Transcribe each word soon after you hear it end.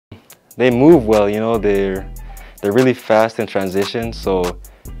they move well, you know, they're really fast in transition, so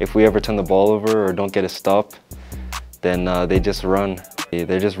if we ever turn the ball over or don't get a stop, then they just run.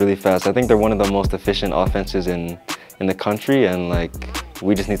 They're just really fast. I think they're one of the most efficient offenses in the country, and like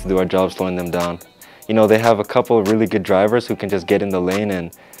we just need to do our job slowing them down. You know, they have a couple of really good drivers who can just get in the lane,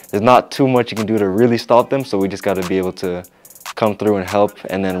 and there's not too much you can do to really stop them, so we just got to be able to come through and help,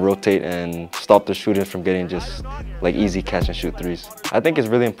 and then rotate and stop the shooters from getting just like easy catch and shoot threes. I think it's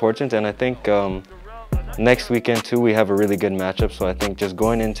really important, and I think next weekend too we have a really good matchup, so I think just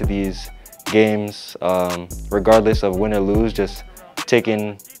going into these games, regardless of win or lose, just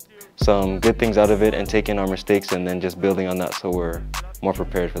taking some good things out of it and taking our mistakes and then just building on that so we're more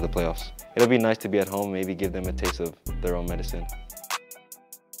prepared for the playoffs. It'll be nice to be at home, maybe give them a taste of their own medicine.